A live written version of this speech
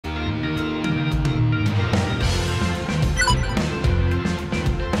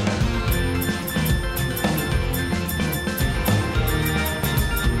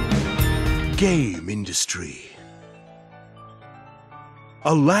game industry.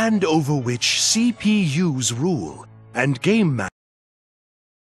 A land over which CPUs rule and game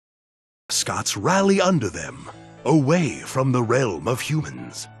mascots rally under them, away from the realm of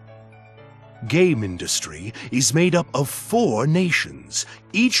humans. Game industry is made up of 4 nations,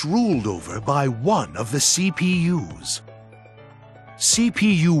 each ruled over by one of the CPUs.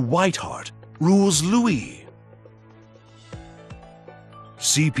 CPU Whiteheart rules Louis.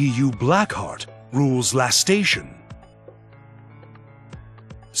 CPU Blackheart rules La Station.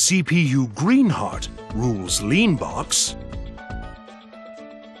 CPU Greenheart rules Leanbox.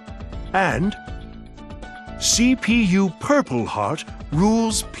 And CPU Purpleheart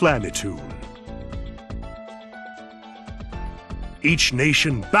rules Planetoon. Each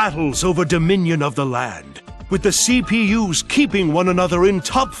nation battles over dominion of the land, with the CPUs keeping one another in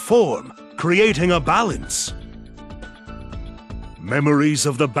top form, creating a balance. Memories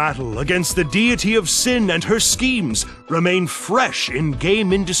of the battle against the deity of sin and her schemes remain fresh in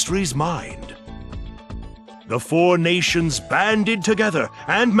game industry's mind. The 4 nations banded together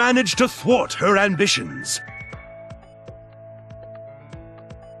and managed to thwart her ambitions.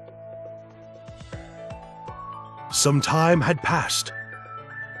 Some time had passed,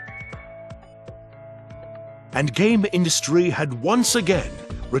 and game industry had once again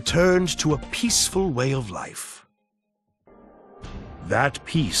returned to a peaceful way of life. That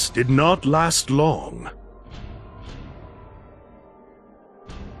peace did not last long.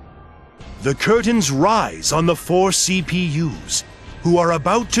 The curtains rise on the 4 CPUs, who are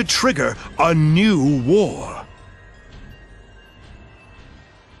about to trigger a new war.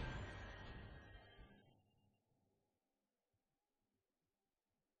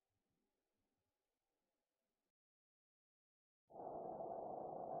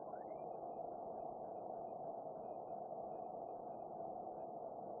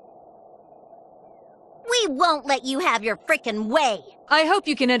 We won't let you have your frickin' way! I hope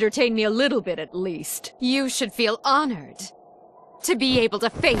you can entertain me a little bit at least. You should feel honored to be able to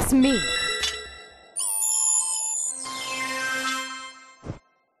face me.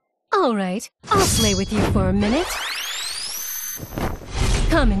 All right, I'll play with you for a minute.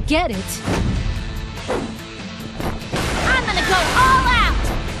 Come and get it. I'm gonna go all out!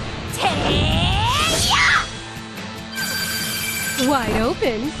 Ta-ya! Wide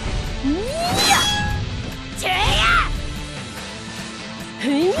open. Ta-ya!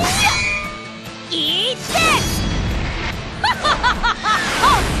 Eat this!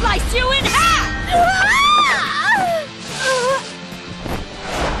 I'll slice you in half!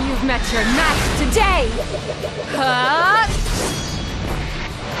 You've met your match today!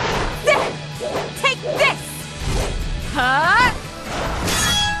 Take this!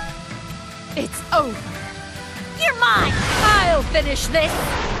 It's over. You're mine! I'll finish this!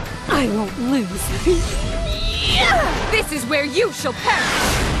 I won't lose. This is where you shall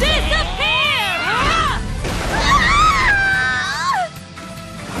perish! Disappear!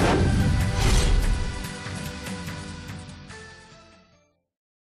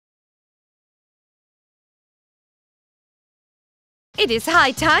 It is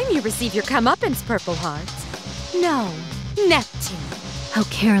high time you receive your comeuppance, Purple Heart. No, Neptune. How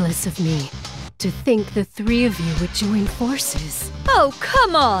careless of me to think the 3 of you would join forces. Oh,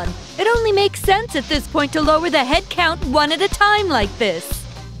 come on! It only makes sense at this point to lower the head count 1 at a time like this.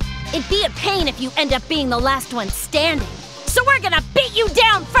 It'd be a pain if you end up being the last one standing. So we're gonna beat you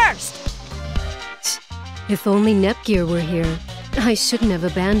down first! If only Nepgear were here. I shouldn't have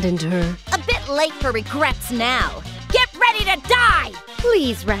abandoned her. A bit late for regrets now. Get ready to die!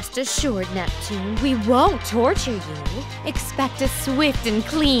 Please rest assured, Neptune, we won't torture you. Expect a swift and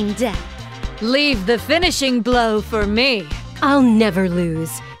clean death. Leave the finishing blow for me. I'll never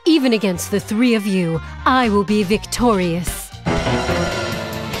lose. Even against the 3 of you, I will be victorious.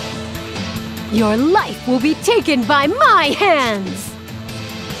 Your life will be taken by my hands!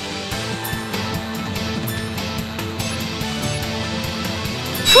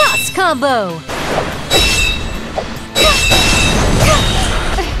 Cross combo!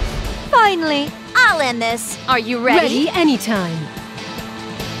 Finally! I'll end this. Are you ready? Ready anytime.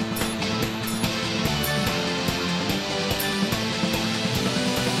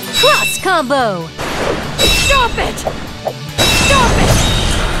 Cross combo! Stop it! Stop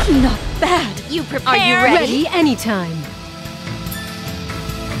it! Not bad. You prepared? Are you ready? Ready anytime.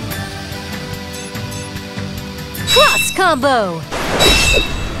 Cross combo!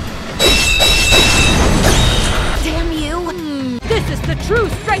 Damn you! This is the true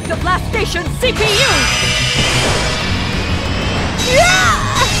strength of Last Station CPU!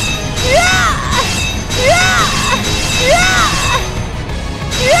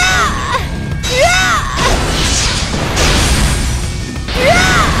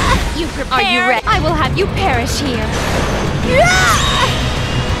 You prepared? Are you ready? I will have you perish here.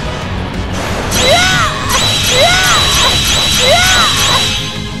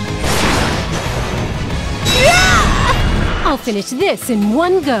 I'll finish this in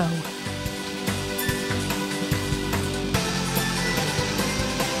one go.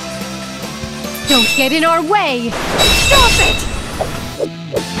 Don't get in our way! Stop it!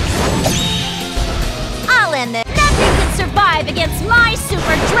 I'll end this. Nothing can survive against my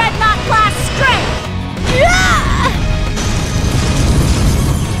super dreadnought class strength!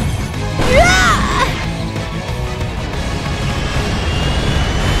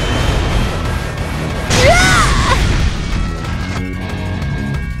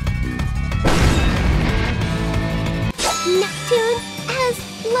 Neptune has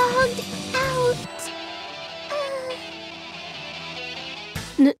logged out.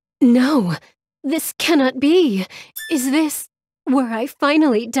 No, this cannot be. Is this where I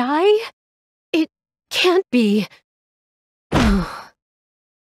finally die? It can't be. Oh.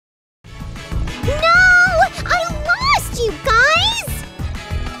 No! I lost, you guys!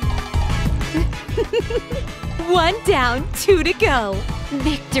 1 down, 2 to go.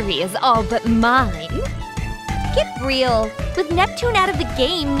 Victory is all but mine. Get real. With Neptune out of the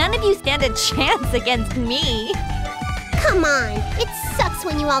game, none of you stand a chance against me. Come on, it sucks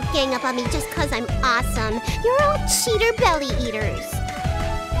when you all gang up on me just 'cause I'm awesome. You're all cheater belly eaters.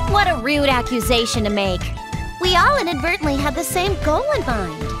 What a rude accusation to make. We all inadvertently had the same goal in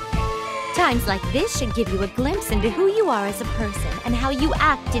mind. Times like this should give you a glimpse into who you are as a person and how you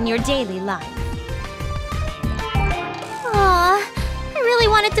act in your daily life. Aw, I really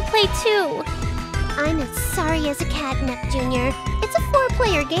wanted to play too. I'm as sorry as a cat, Nep Jr. It's a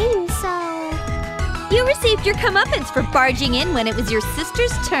 4-player game, so... You received your comeuppance for barging in when it was your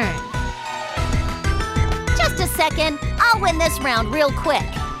sister's turn. Just a second. I'll win this round real quick.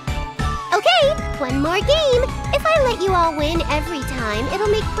 Okay, one more game. If I let you all win every time, it'll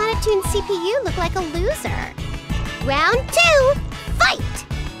make Planeptune's CPU look like a loser. Round 2, fight!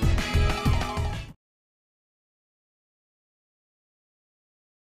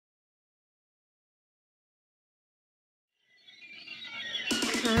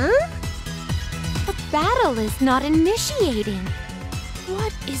 Huh? The battle is not initiating.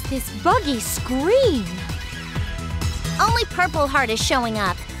 What is this buggy screen? Only Purple Heart is showing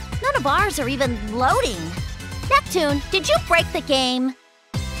up. None of ours are even loading. Neptune, did you break the game?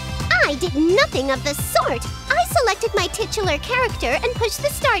 I did nothing of the sort. I selected my titular character and pushed the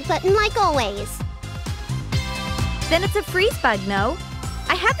start button like always. Then it's a freeze bug, no?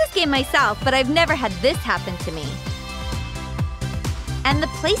 I have this game myself, but I've never had this happen to me. And the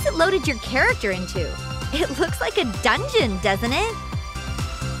place it loaded your character into. It looks like a dungeon, doesn't it?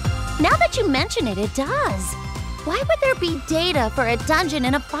 Now that you mention it, it does. Why would there be data for a dungeon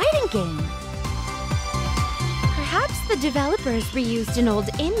in a fighting game? Perhaps the developers reused an old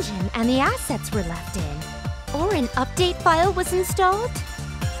engine and the assets were left in. Or an update file was installed?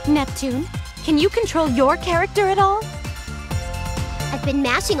 Neptune, can you control your character at all? I've been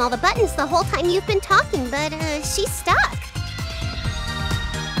mashing all the buttons the whole time you've been talking, but she's stuck.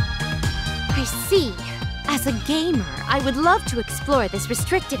 I see. As a gamer, I would love to explore this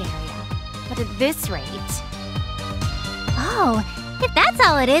restricted area. But at this rate... Oh, if that's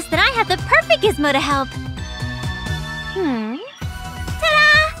all it is, then I have the perfect gizmo to help.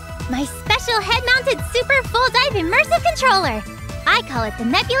 Ta-da! My special head-mounted super full-dive immersive controller. I call it the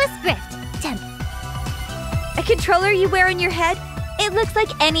Nebulous Grift. Temp. A controller you wear on your head? It looks like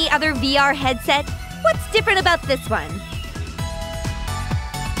any other VR headset. What's different about this one?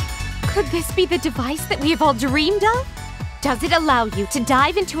 Could this be the device that we have all dreamed of? Does it allow you to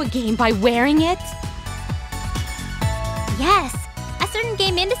dive into a game by wearing it? Yes. A certain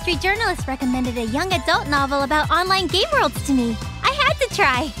game industry journalist recommended a young adult novel about online game worlds to me. I had to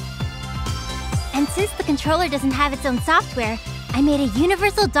try. And since the controller doesn't have its own software, I made a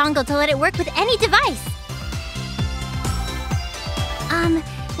universal dongle to let it work with any device.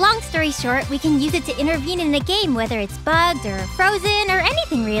 Long story short, we can use it to intervene in a game, whether it's bugged or frozen or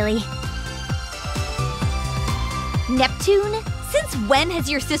anything really. Neptune? Since when has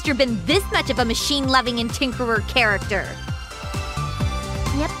your sister been this much of a machine-loving and tinkerer character?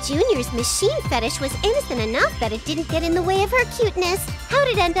 Nep Jr.'s machine fetish was innocent enough that it didn't get in the way of her cuteness. How'd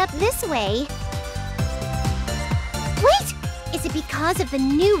it end up this way? Wait! Is it because of the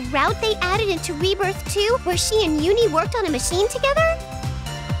new route they added into Rebirth 2, where she and Uni worked on a machine together?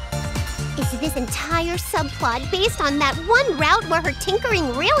 Is this entire subplot based on that one route where her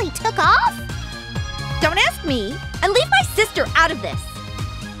tinkering really took off? Don't ask me, and leave my sister out of this.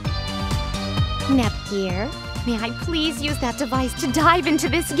 Nepgear, may I please use that device to dive into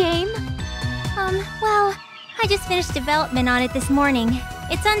this game? Well, I just finished development on it this morning.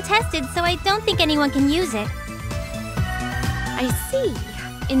 It's untested, so I don't think anyone can use it. I see.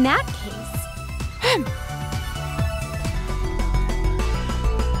 In that case...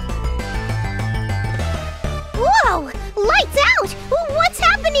 Whoa! Lights out! What's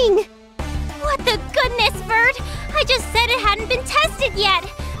happening? What the goodness, Vert? I just said it hadn't been tested yet!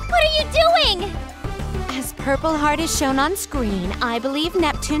 What are you doing? As Purple Heart is shown on screen, I believe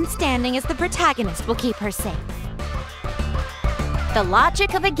Neptune standing as the protagonist will keep her safe. The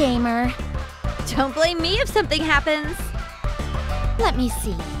logic of a gamer. Don't blame me if something happens. Let me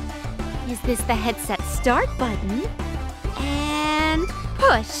see. Is this the headset start button? And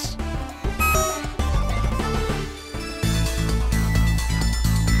push.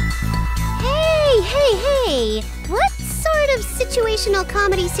 Hey! What sort of situational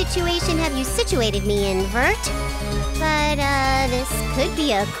comedy situation have you situated me in, Vert? But, this could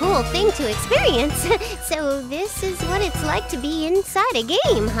be a cool thing to experience. So this is what it's like to be inside a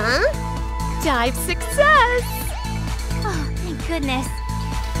game, huh? Dive success! Oh, thank goodness.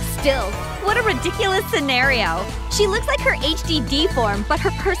 Still, what a ridiculous scenario. She looks like her HDD form, but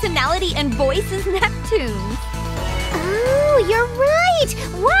her personality and voice is Neptune's. Oh, you're right!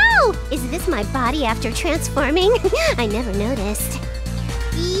 Wow! Is this my body after transforming? I never noticed.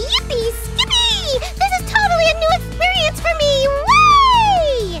 Yippee skippy! This is totally a new experience for me!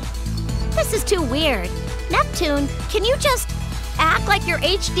 Way! This is too weird. Neptune, can you just act like your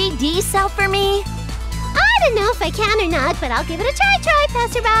HDD self for me? I don't know if I can or not, but I'll give it a try,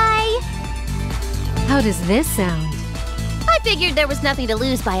 passerby! How does this sound? I figured there was nothing to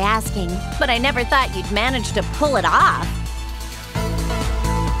lose by asking, but I never thought you'd manage to pull it off.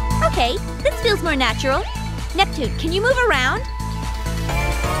 Okay, this feels more natural. Neptune, can you move around?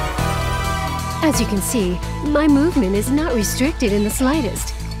 As you can see, my movement is not restricted in the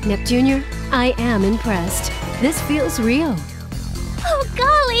slightest. Neptunior, I am impressed. This feels real. Oh,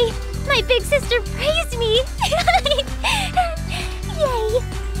 golly! My big sister praised me! Yay!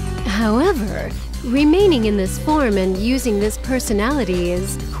 However, remaining in this form and using this personality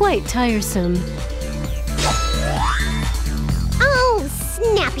is quite tiresome. Oh,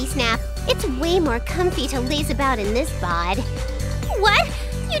 snappy snap. It's way more comfy to laze about in this bod. What?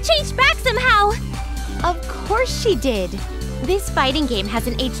 You changed back somehow! Of course she did. This fighting game has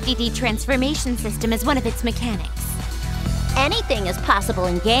an HDD transformation system as one of its mechanics. Anything is possible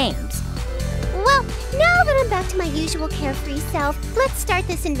in games. Well, now that I'm back to my usual carefree self, let's start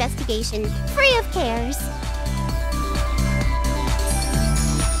this investigation, free of cares.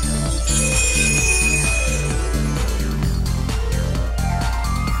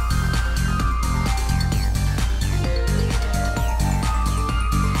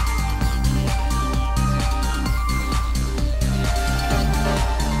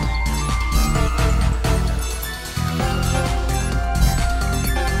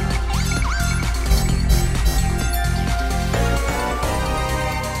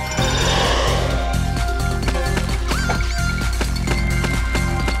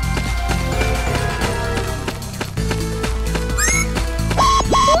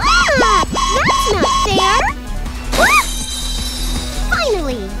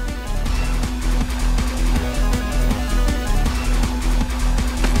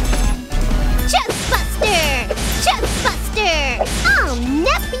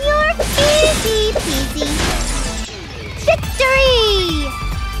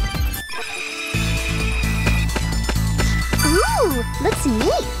 Looks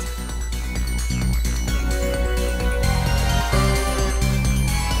neat.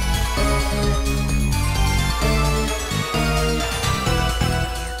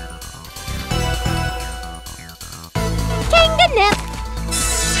 Kanganip.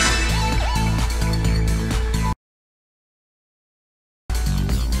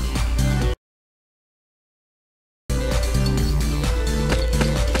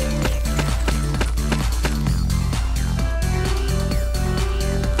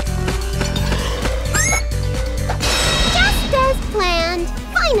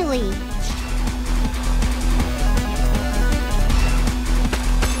 Finally!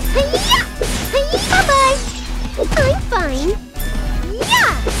 Hi-ya! Hi-ya! Bye-bye! I'm fine.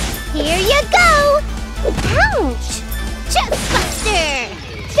 Yeah! Here you go! Ouch! Chestbuster!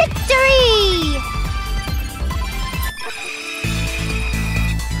 Victory!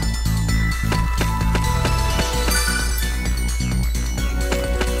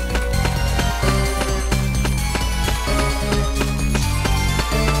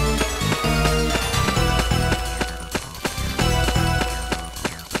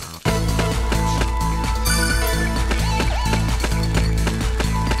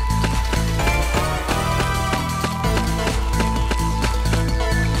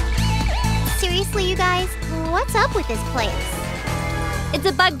 with this place? It's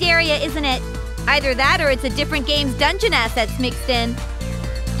a bugged area, isn't it? Either that or it's a different game's dungeon assets mixed in.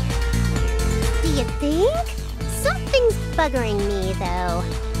 Do you think? Something's buggering me, though.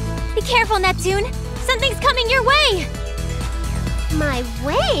 Be careful, Neptune! Something's coming your way! My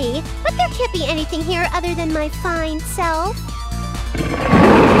way? But there can't be anything here other than my fine self.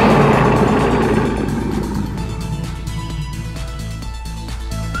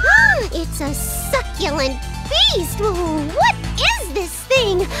 It's a succulent beast! What is this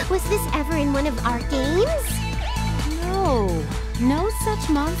thing? Was this ever in one of our games? No. No such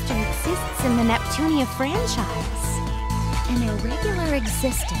monster exists in the Neptunia franchise. An irregular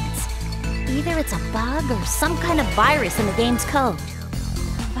existence. Either it's a bug or some kind of virus in the game's code.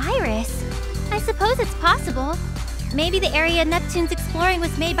 A virus? I suppose it's possible. Maybe the area Neptune's exploring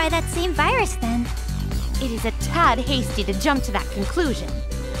was made by that same virus then. It is a tad hasty to jump to that conclusion.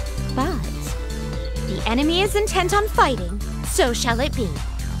 But the enemy is intent on fighting, so shall it be.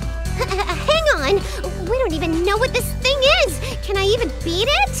 Hang on! We don't even know what this thing is! Can I even beat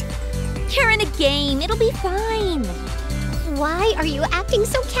it? You're in a game, it'll be fine. Why are you acting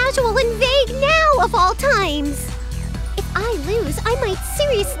so casual and vague now, of all times? If I lose, I might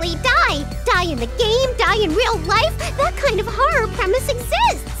seriously die. Die in the game, die in real life. That kind of horror premise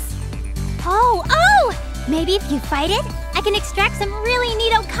exists. Oh! Maybe if you fight it, I can extract some really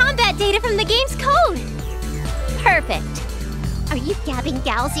neato combat data from the game's code. Perfect. Are you gabbing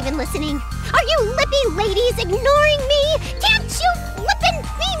gals even listening? Are you lippy ladies ignoring me? Can't you flippin'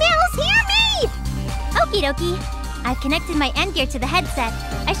 females hear me? Okie dokie. I've connected my end gear to the headset.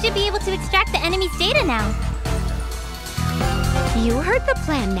 I should be able to extract the enemy's data now. You heard the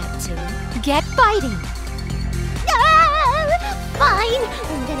plan, Neptune. Get fighting. Fine.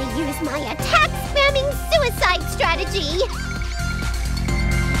 I'm gonna use my attack-spamming suicide strategy.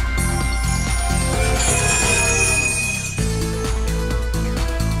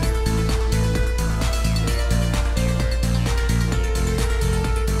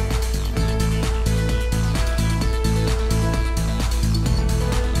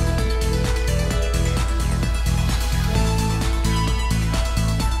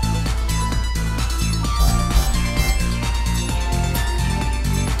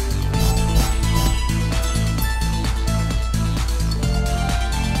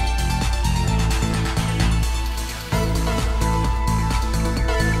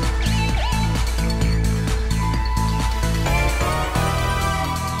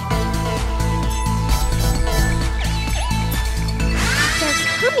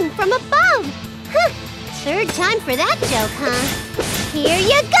 From above! Huh. Third time for that joke, huh? Here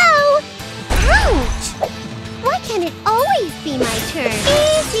you go! Ouch! Why can't it always be my turn?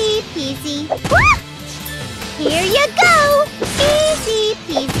 Easy peasy. Ah! Here you go! Easy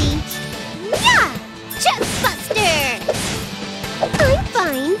peasy. Yeah! Chest buster! I'm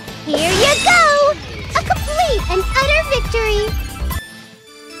fine. Here you go! A complete and utter victory!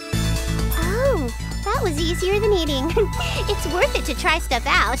 That was easier than eating. It's worth it to try stuff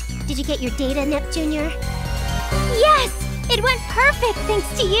out. Did you get your data, Neptunia? Yes! It went perfect thanks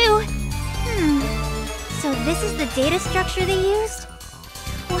to you! So this is the data structure they used?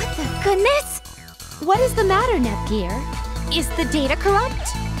 What the goodness? What is the matter, Nepgear? Is the data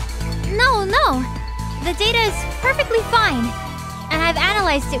corrupt? No. The data is perfectly fine. And I've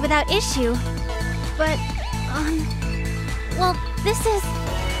analyzed it without issue. But, well, this is...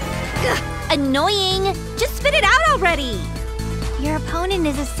 Ugh. Annoying! Just spit it out already! Your opponent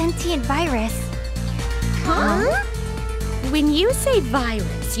is a sentient virus. Huh? When you say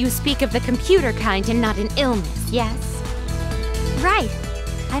virus, you speak of the computer kind and not an illness, yes? Right.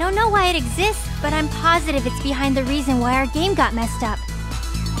 I don't know why it exists, but I'm positive it's behind the reason why our game got messed up.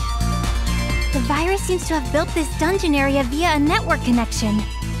 The virus seems to have built this dungeon area via a network connection.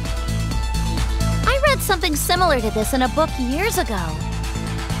 I read something similar to this in a book years ago.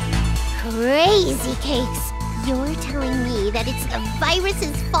 Crazy cakes! You're telling me that it's the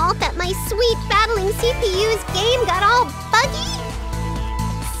virus's fault that my sweet battling CPU's game got all buggy?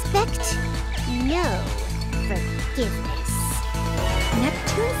 Expect no forgiveness.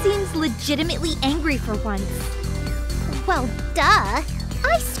 Neptune seems legitimately angry for once. Well, duh!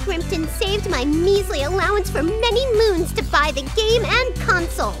 I scrimped and saved my measly allowance for many moons to buy the game and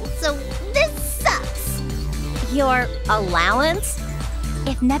console, so this sucks! Your allowance?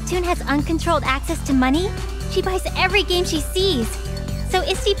 If Neptune has uncontrolled access to money, she buys every game she sees. So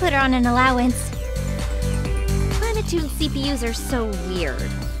Isti put her on an allowance. Planetoon CPUs are so weird.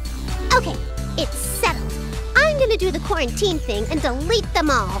 Okay, it's settled. I'm gonna do the quarantine thing and delete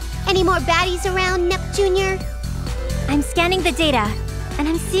them all. Any more baddies around, Neptunia? I'm scanning the data, and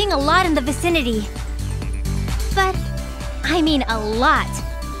I'm seeing a lot in the vicinity. but I mean a lot.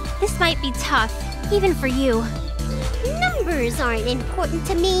 This might be tough, even for you. Numbers aren't important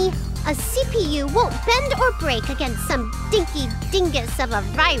to me. A CPU won't bend or break against some dinky dingus of a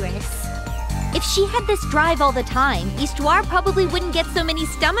virus. If she had this drive all the time, Histoire probably wouldn't get so many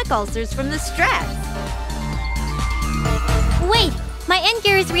stomach ulcers from the stress. Wait, my end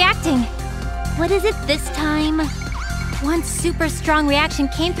gear is reacting. What is it this time? One super strong reaction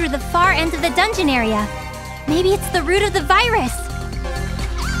came through the far end of the dungeon area. Maybe it's the root of the virus.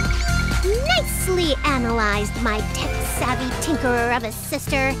 Nicely analyzed, my tech-savvy tinkerer of a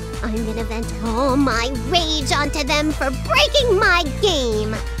sister. I'm gonna vent all my rage onto them for breaking my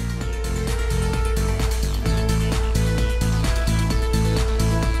game.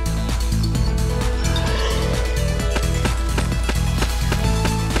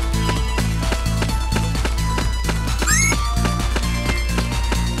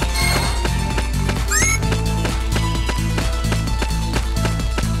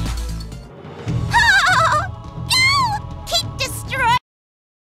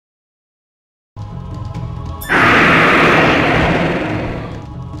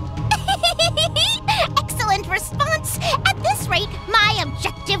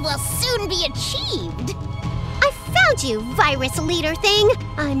 Virus leader thing.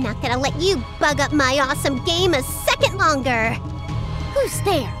 I'm not gonna let you bug up my awesome game a second longer. Who's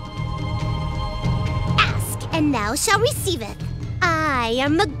there? Ask, and thou shalt receive it. I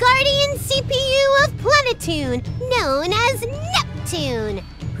am the guardian CPU of Planetune, known as Neptune.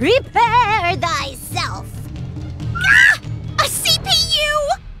 Prepare thyself. Ah! A CPU!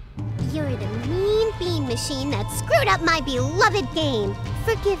 You're the mean bean machine that screwed up my beloved game.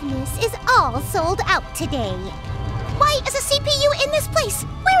 Forgiveness is all sold out today. Why is a CPU in this place?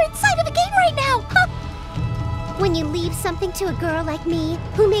 We're inside of a game right now! Huh? When you leave something to a girl like me,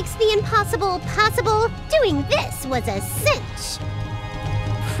 who makes the impossible possible, doing this was a cinch.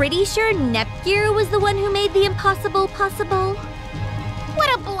 Pretty sure Nepgear was the one who made the impossible possible.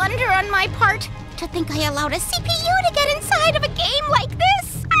 What a blunder on my part! To think I allowed a CPU to get inside of a game like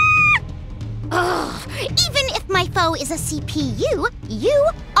this! Ah! Ugh! Even if my foe is a CPU, you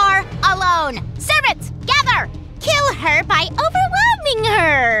are alone! Servants, gather! Kill her by overwhelming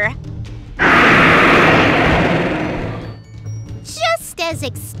her! Just as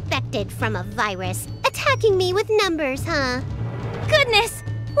expected from a virus. Attacking me with numbers, huh? Goodness!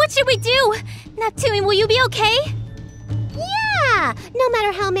 What should we do? Neptune, will you be okay? Yeah! No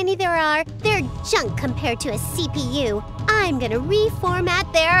matter how many there are, they're junk compared to a CPU. I'm gonna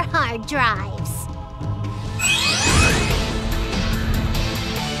reformat their hard drives.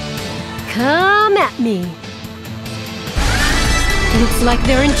 Come at me. Looks like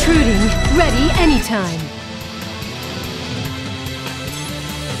they're intruding. Ready anytime.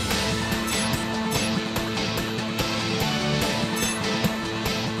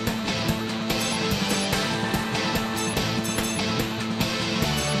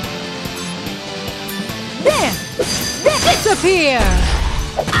 There! Disappear!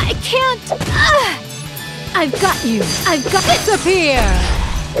 I can't... I've got you! I've got... Disappear!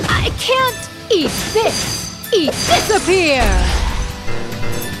 I can't... Eat this! Eat... Disappear!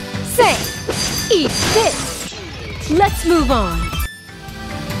 Say, eat this! Let's move on.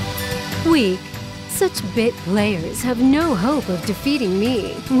 Weak. Such bit players have no hope of defeating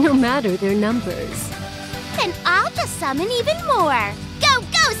me, no matter their numbers. Then I'll just summon even more. Go,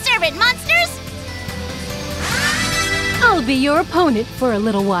 go, servant monsters! I'll be your opponent for a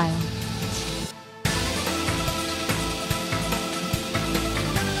little while.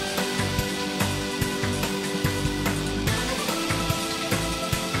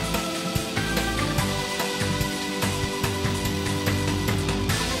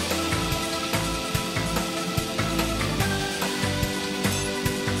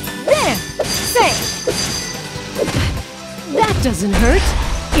 That doesn't hurt.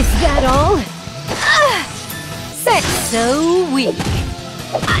 Is that all? Say, so weak.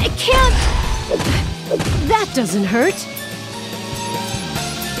 I can't... That doesn't hurt.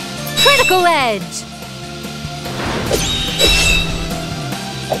 Critical edge.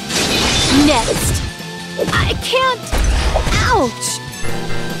 Next. I can't... Ouch.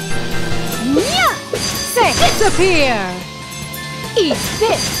 Yeah. Say, disappear. Eat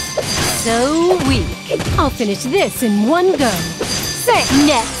this. So weak. I'll finish this in one go. Say,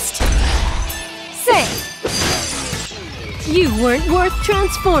 next. Say, you weren't worth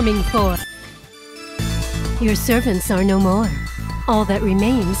transforming for. Your servants are no more. All that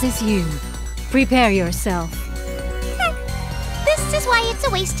remains is you. Prepare yourself. This is why it's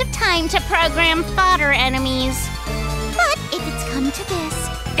a waste of time to program fodder enemies. But if it's come to this,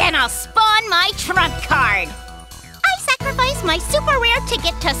 then I'll spawn my trump card. use my super rare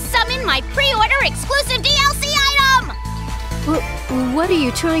ticket to summon my pre-order exclusive DLC item! What are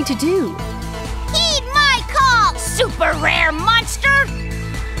you trying to do? Heed my call, super rare monster!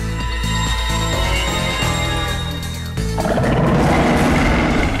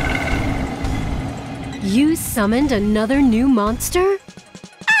 You summoned another new monster?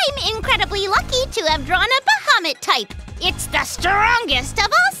 I'm incredibly lucky to have drawn a Bahamut type. It's the strongest of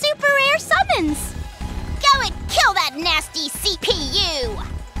all super rare summons. Go and kill that nasty CPU!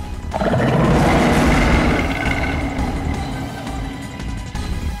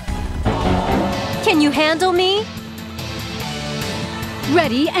 Can you handle me?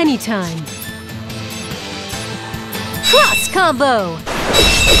 Ready anytime. Cross combo!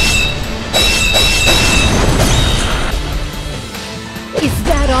 Is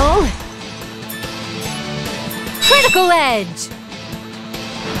that all? Critical edge!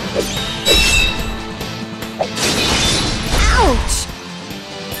 Ouch!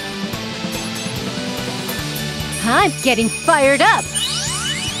 I'm getting fired up!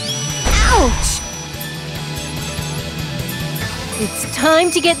 Ouch! It's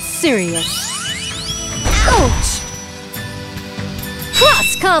time to get serious. Ouch!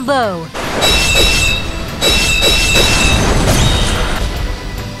 Cross combo!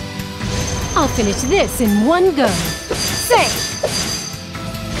 I'll finish this in one go. Say!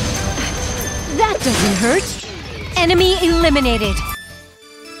 That doesn't hurt. Enemy eliminated.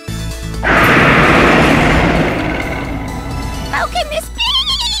 How can this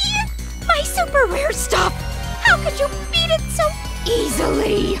be? My super rare stuff! How could you beat it so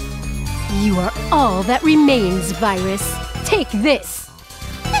easily? You are all that remains, Virus. Take this.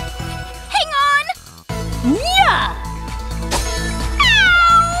 Hang on! Yeah!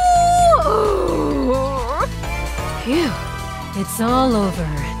 Phew. It's all over.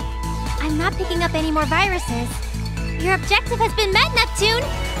 I'm not picking up any more viruses. Your objective has been met, Neptune!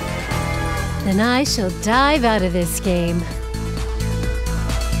 Then I shall dive out of this game.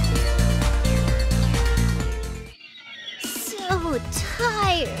 So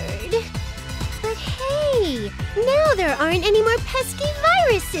tired. But hey, now there aren't any more pesky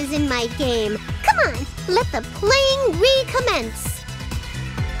viruses in my game. Come on, let the playing recommence.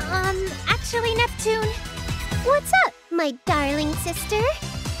 Actually, Neptune, What's up, my darling sister?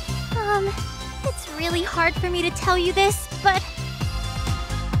 it's really hard for me to tell you this, but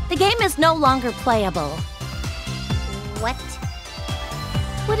The game is no longer playable. What?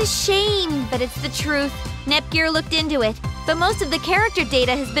 What a shame, but it's the truth. Nepgear looked into it, but most of the character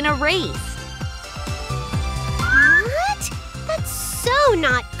data has been erased. What? That's so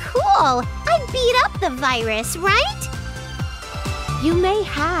not cool. I beat up the virus, right? You may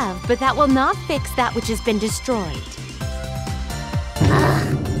have, but that will not fix that which has been destroyed.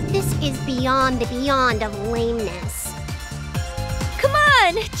 This is beyond the beyond of lameness. Come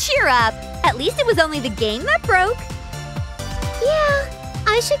on, cheer up. At least it was only the game that broke. Yeah,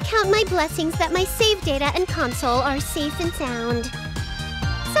 I should count my blessings that my save data and console are safe and sound.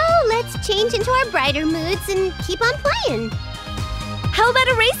 So let's change into our brighter moods and keep on playing. How about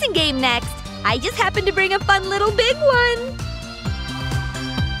a racing game next? I just happened to bring a fun little big one.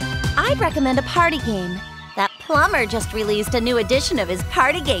 I'd recommend a party game. That plumber just released a new edition of his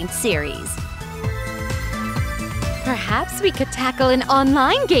party game series. Perhaps we could tackle an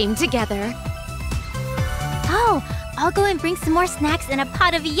online game together. oh, I'll go and bring some more snacks and a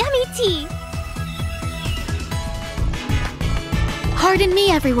pot of yummy tea. Pardon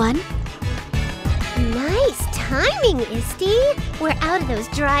me, everyone. Nice timing, Isti. We're out of those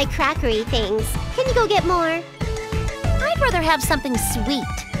dry crackery things. Can you go get more? I'd rather have something sweet.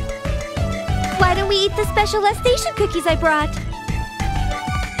 Why don't we eat the special station cookies I brought?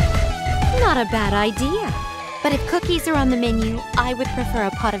 Not a bad idea. But if cookies are on the menu, I would prefer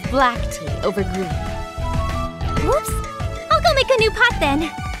a pot of black tea over green. Whoops. I'll go make a new pot then.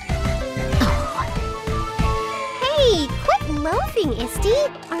 Hey, quit loafing,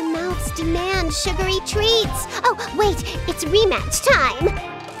 Isti. Our mouths demand sugary treats. Oh, wait, it's rematch time.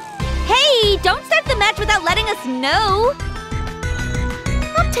 Hey, don't start the match without letting us know.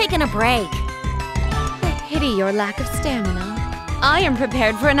 I'm taking a break. I pity your lack of stamina. I am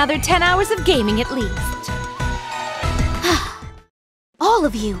prepared for another 10 hours of gaming at least. All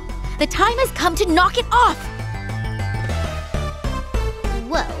of you, the time has come to knock it off.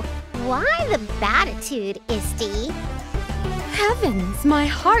 Whoa, why the batitude, Isti? Heavens, my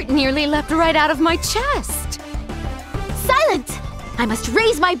heart nearly leapt right out of my chest. Silence! I must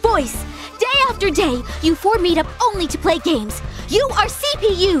raise my voice. Day after day, you four meet up only to play games. You are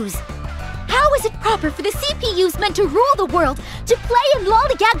CPUs. How is it proper for the CPUs meant to rule the world to play and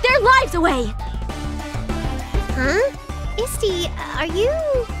lollygag their lives away? Huh? Isty, are you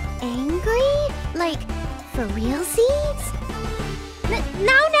angry? Like, for realsies?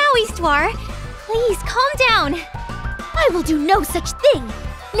 Now, Histoire! Please, calm down! I will do no such thing!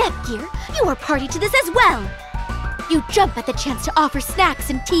 Nepgear, you are party to this as well! You jump at the chance to offer snacks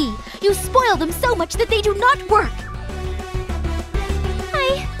and tea. You spoil them so much that they do not work.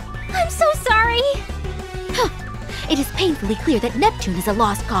 I'm so sorry! It is painfully clear that Neptune is a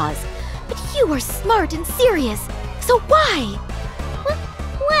lost cause. But you are smart and serious, so why?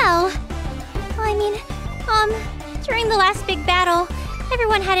 Well, I mean, during the last big battle,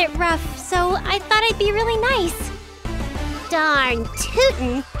 everyone had it rough, so I thought I'd be really nice. Darn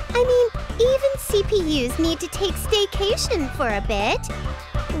tootin'. I mean, even CPUs need to take staycation for a bit.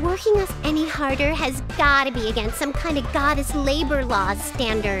 Working us any harder has gotta be against some kind of goddess labor laws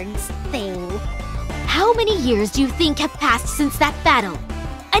standards thing. How many years do you think have passed since that battle?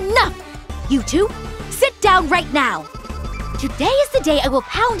 Enough! You two, sit down right now! Today is the day I will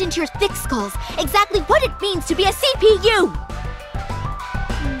pound into your thick skulls exactly what it means to be a CPU!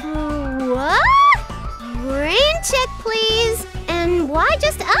 What? Brain check, please. And why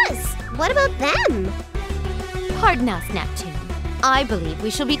just us? What about them? Pardon us, Neptune. I believe we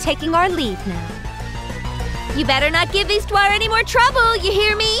shall be taking our leave now. You better not give Histoire any more trouble, you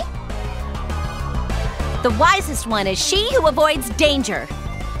hear me? The wisest one is she who avoids danger.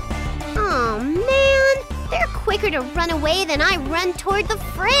 Oh man, they're quicker to run away than I run toward the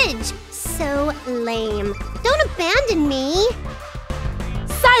fridge. So lame. Don't abandon me.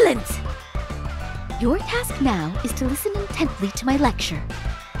 Silence! Your task now is to listen intently to my lecture.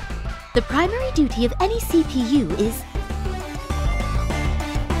 The primary duty of any CPU is...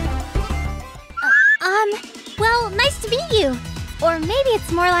 Well, nice to meet you. Or maybe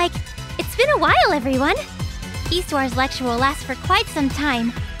it's more like, it's been a while, everyone. Histoire's lecture will last for quite some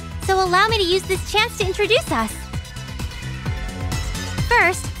time, so allow me to use this chance to introduce us.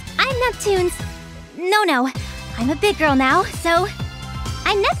 First, I'm Neptune's... No, I'm a big girl now, so...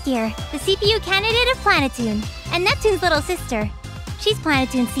 I'm Nepgear, the CPU candidate of Planetoon, and Neptune's little sister. She's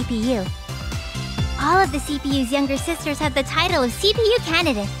Planetoon's CPU. All of the CPU's younger sisters have the title of CPU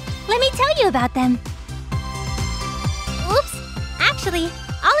candidate. Let me tell you about them. Oops, actually,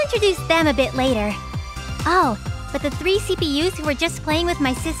 I'll introduce them a bit later. Oh, but the 3 CPUs who were just playing with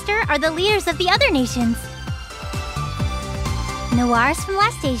my sister are the leaders of the other nations. Noire's from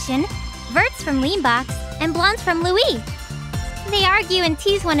Last Station, Vert's from Leanbox, and Blanc's from Louis. They argue and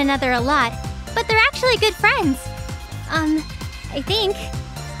tease one another a lot, but they're actually good friends. I think.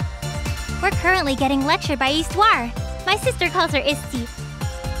 We're currently getting lectured by Histoire. My sister calls her Isti.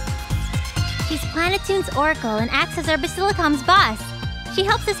 She's Planetoon's Oracle and acts as our Basilicom's boss. She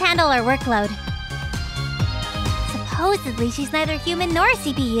helps us handle our workload. Supposedly, she's neither human nor a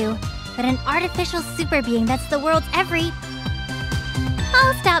CPU, but an artificial super being that's the world's every...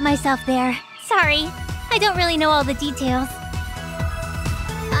 I'll stop myself there. Sorry, I don't really know all the details.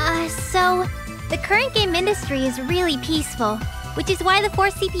 So, the current game industry is really peaceful, which is why the 4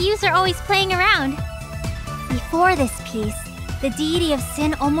 CPUs are always playing around. Before this peace, the deity of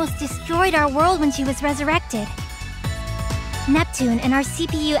sin almost destroyed our world when she was resurrected. Neptune and our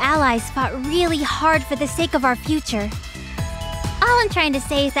CPU allies fought really hard for the sake of our future. All I'm trying to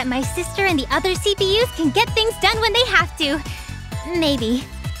say is that my sister and the other CPUs can get things done when they have to. Maybe.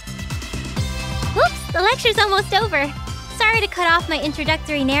 Whoops, the lecture's almost over. Sorry to cut off my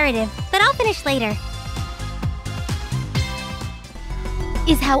introductory narrative, but I'll finish later.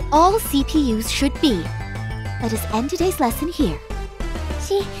 Is how all CPUs should be. Let us end today's lesson here.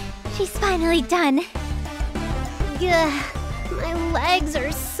 She's finally done. Ugh, my legs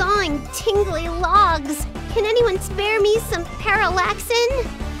are sawing tingly logs. Can anyone spare me some parallaxin?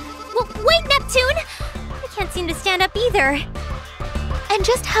 Wait, Neptune! I can't seem to stand up either. And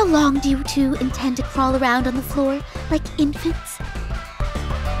just how long do you two intend to crawl around on the floor like infants?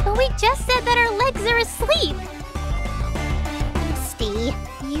 But we just said that our legs are asleep. Misty,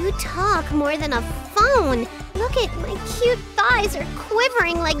 you talk more than a phone. Look at my cute thighs are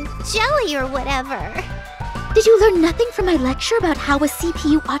quivering like jelly or whatever. Did you learn nothing from my lecture about how a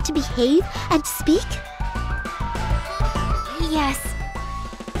CPU ought to behave and speak? Yes.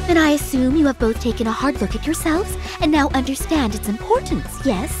 Then I assume you have both taken a hard look at yourselves and now understand its importance,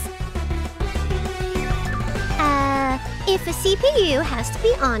 yes? If a CPU has to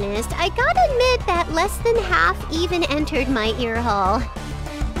be honest, I gotta admit that less than half even entered my ear hole.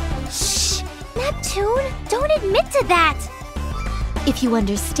 Shh! Neptune, don't admit to that! If you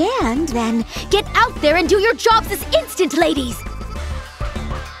understand, then get out there and do your jobs this instant, ladies!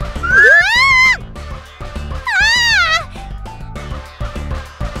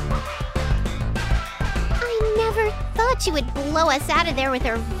 I never thought you would blow us out of there with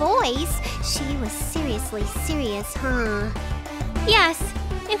her voice. She was seriously serious, huh? Yes.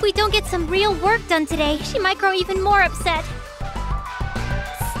 If we don't get some real work done today, she might grow even more upset.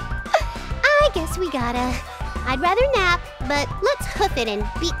 I guess we gotta. I'd rather nap, but let's hoof it and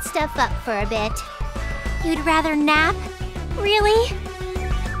beat stuff up for a bit. You'd rather nap? Really?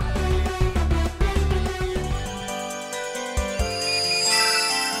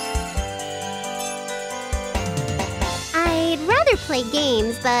 I'd rather play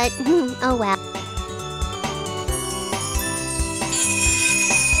games, but oh well.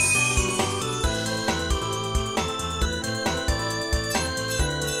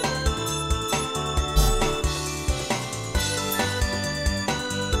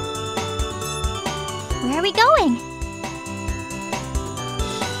 Where are we going?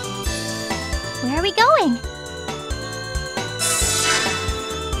 Where are we going?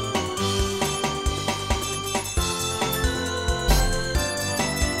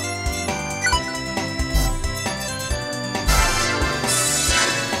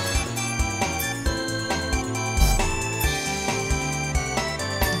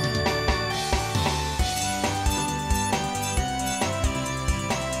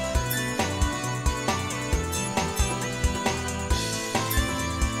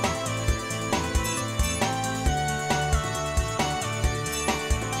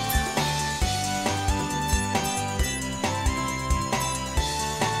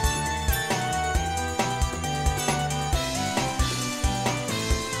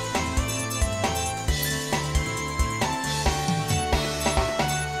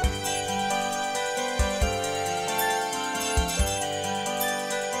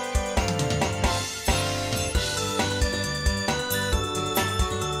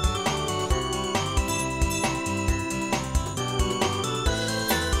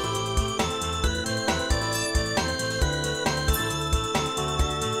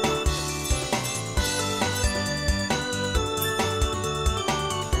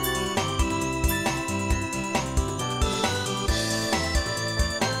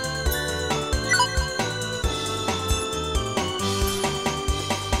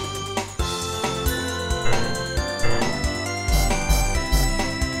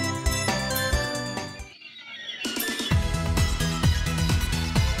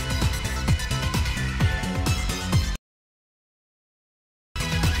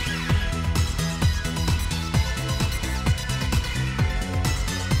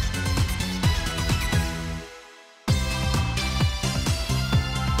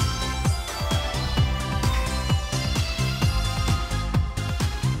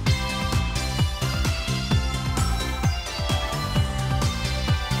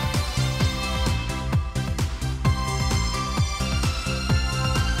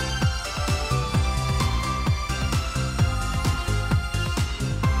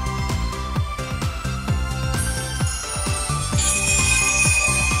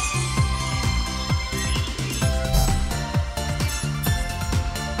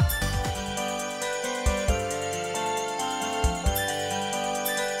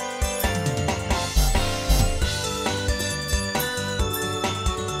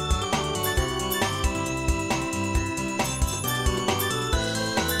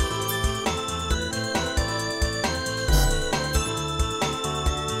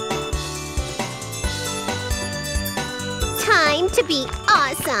 Time to be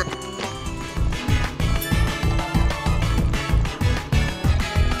awesome.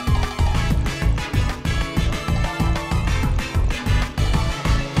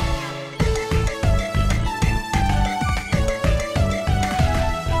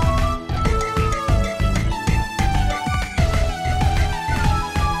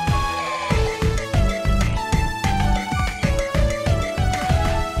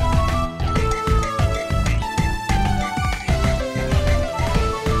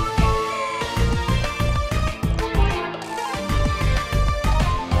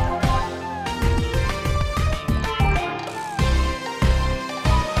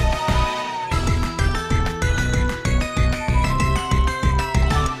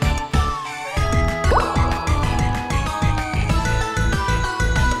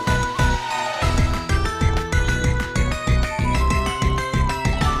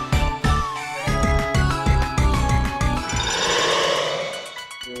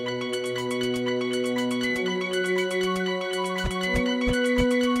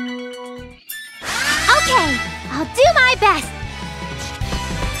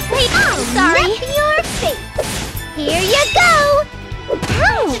 Sorry. Your face. Here you go.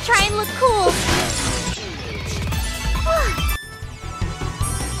 To try and look cool.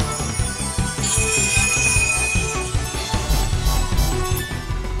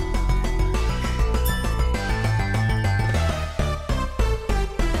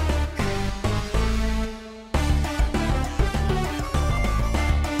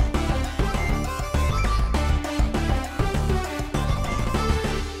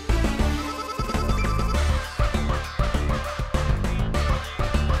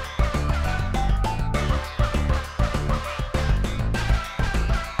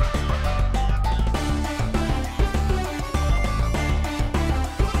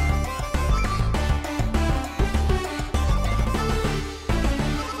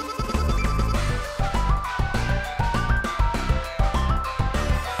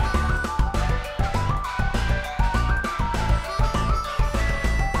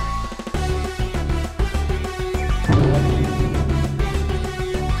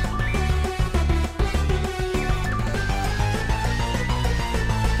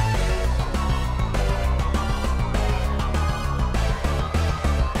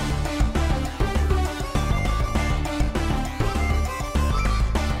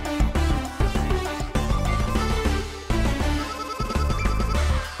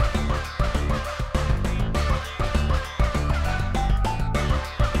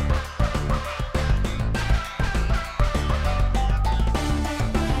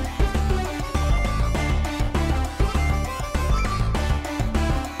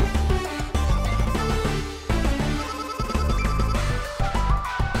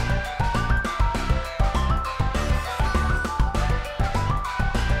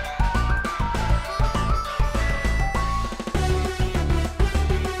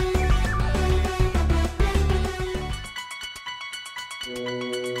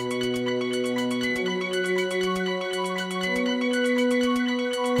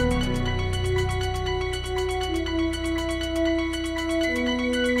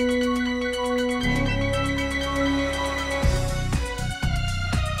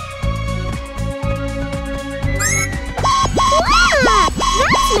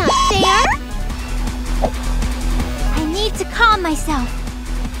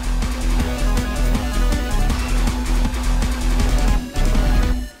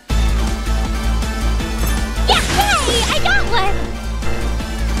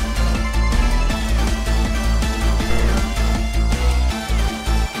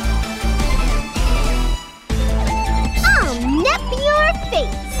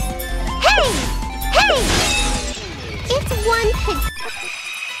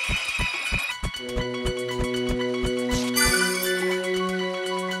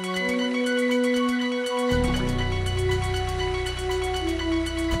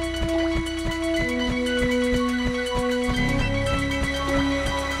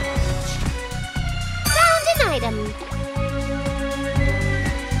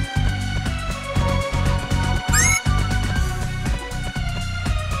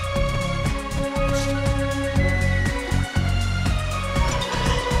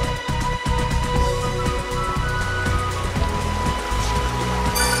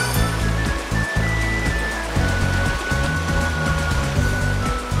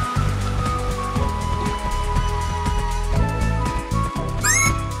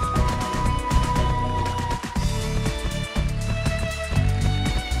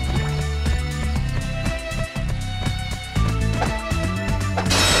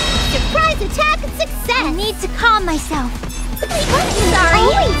 need to calm myself. Sorry.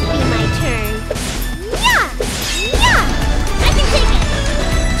 Always be my turn. Yeah! Yeah! I can take it!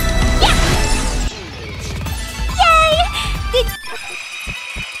 Yeah! Yay!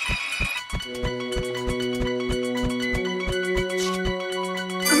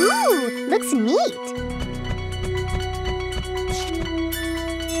 Ooh, looks neat.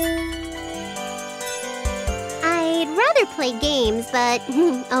 I'd rather play games, but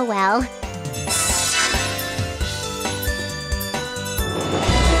oh well.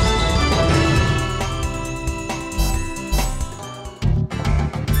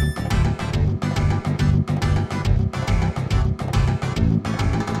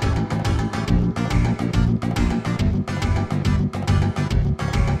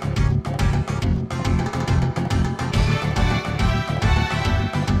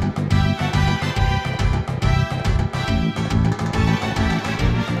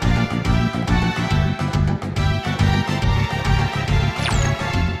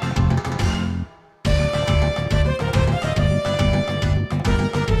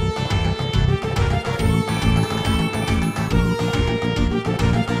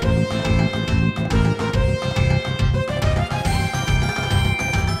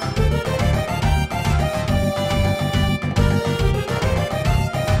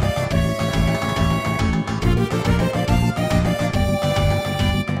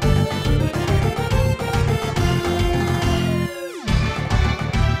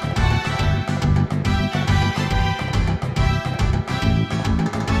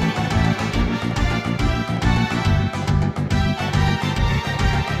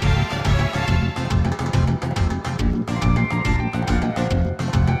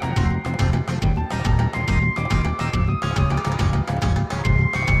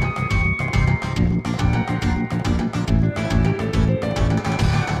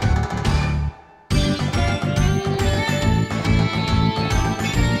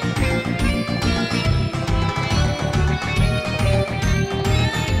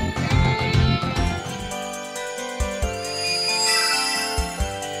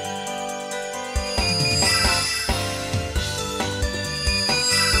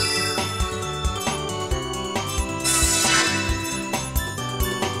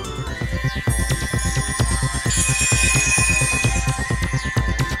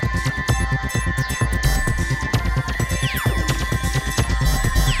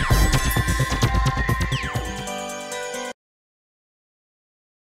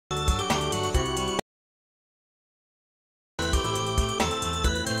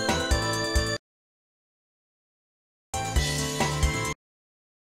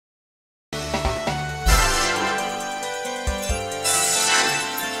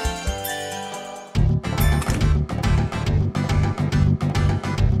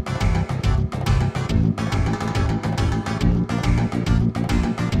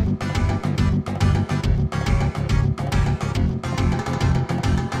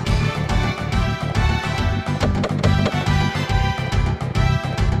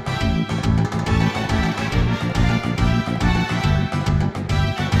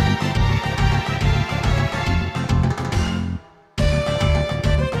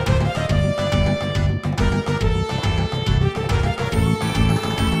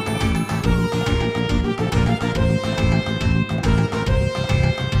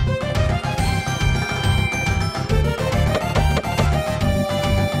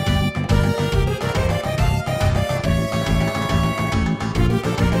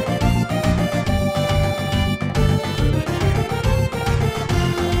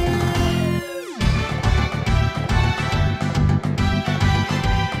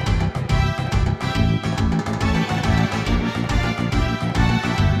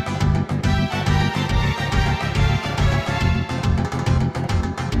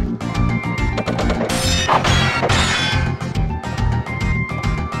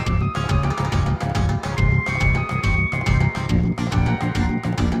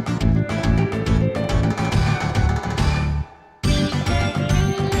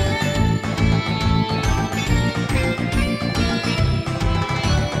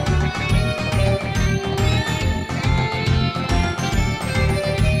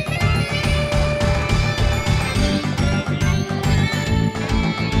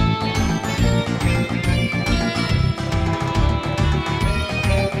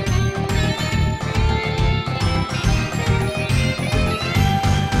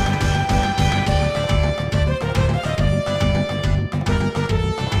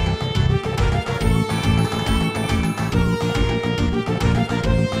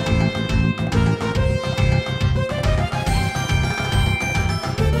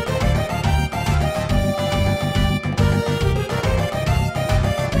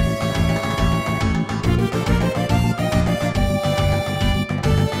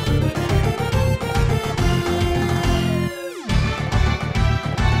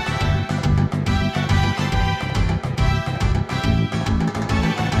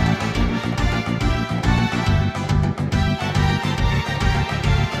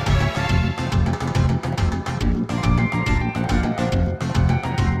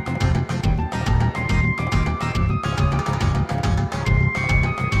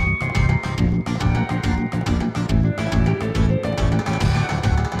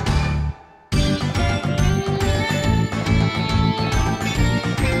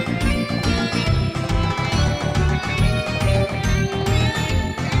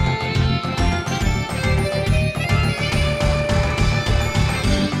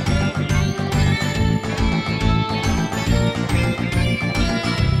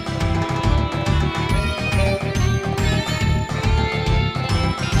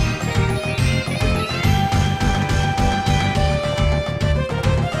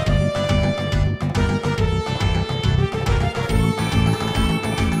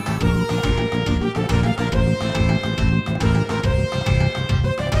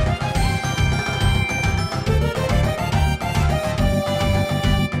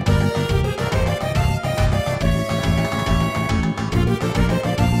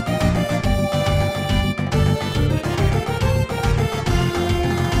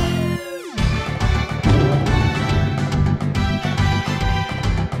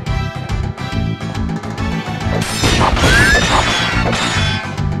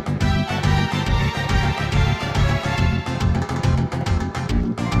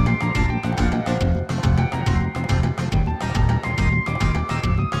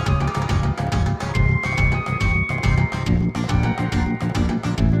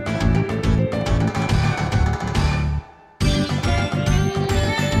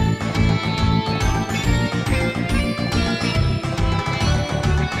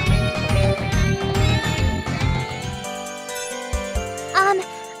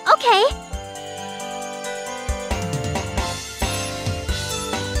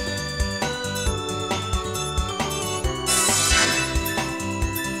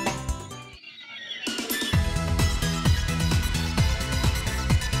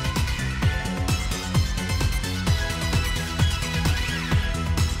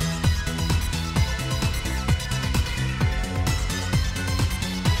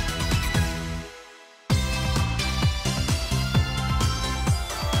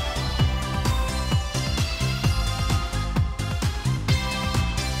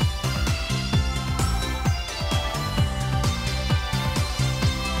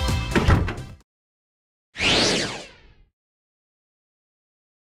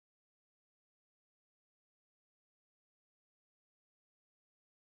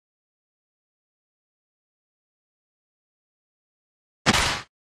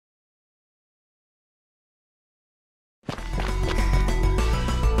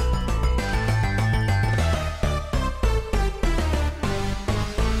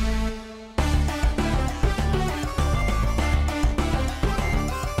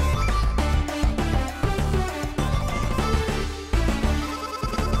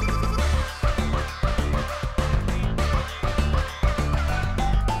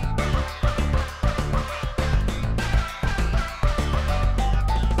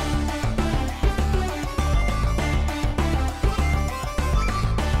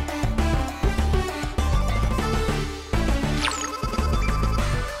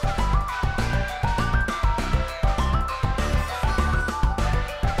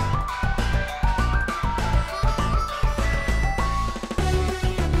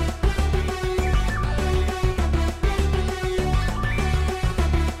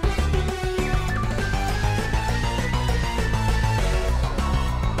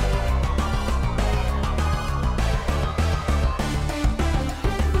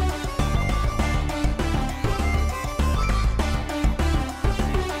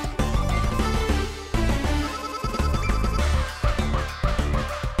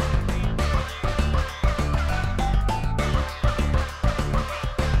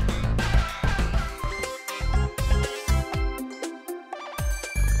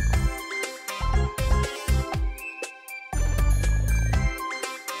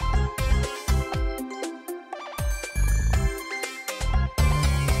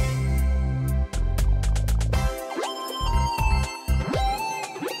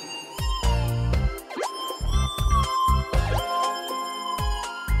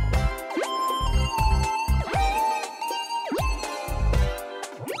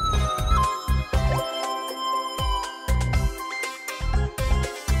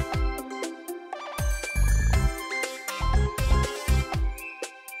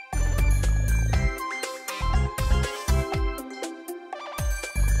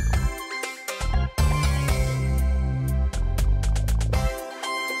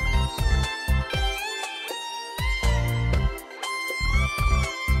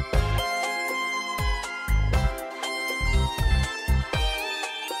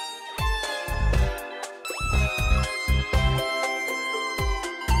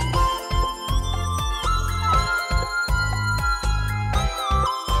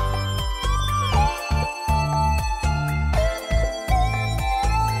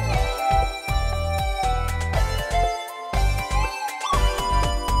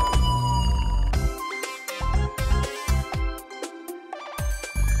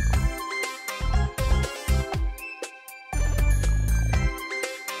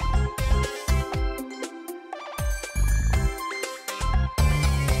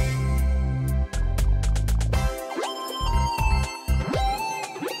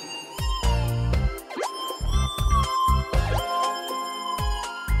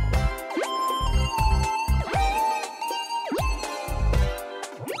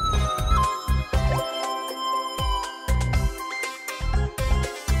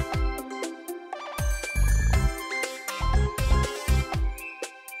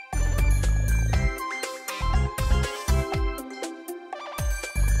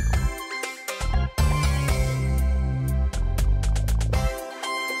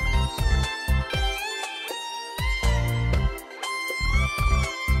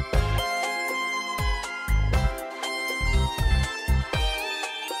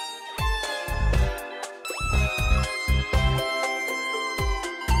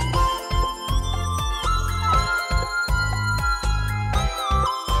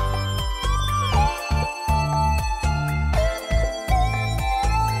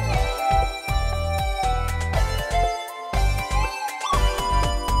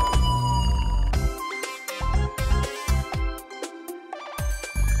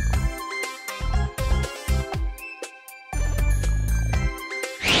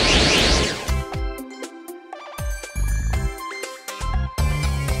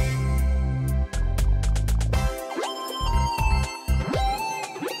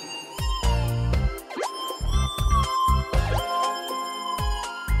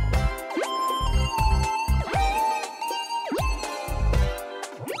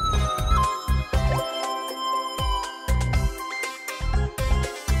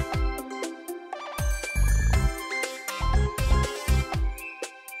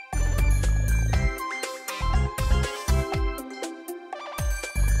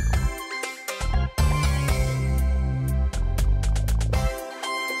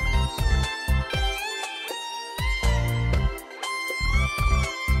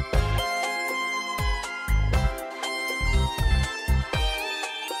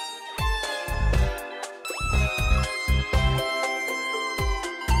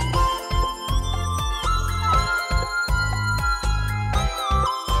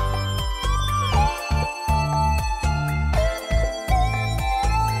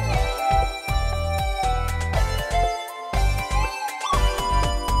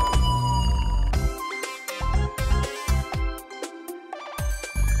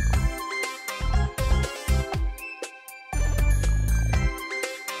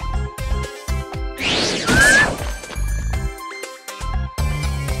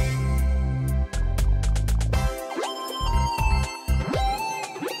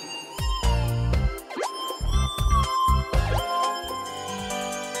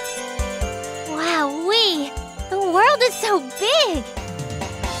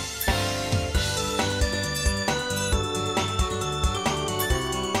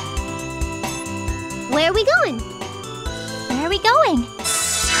 Where are we going? Where are we going?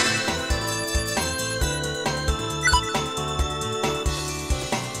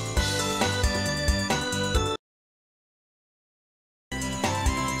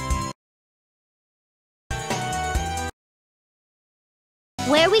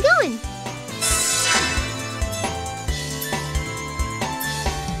 Where are we going?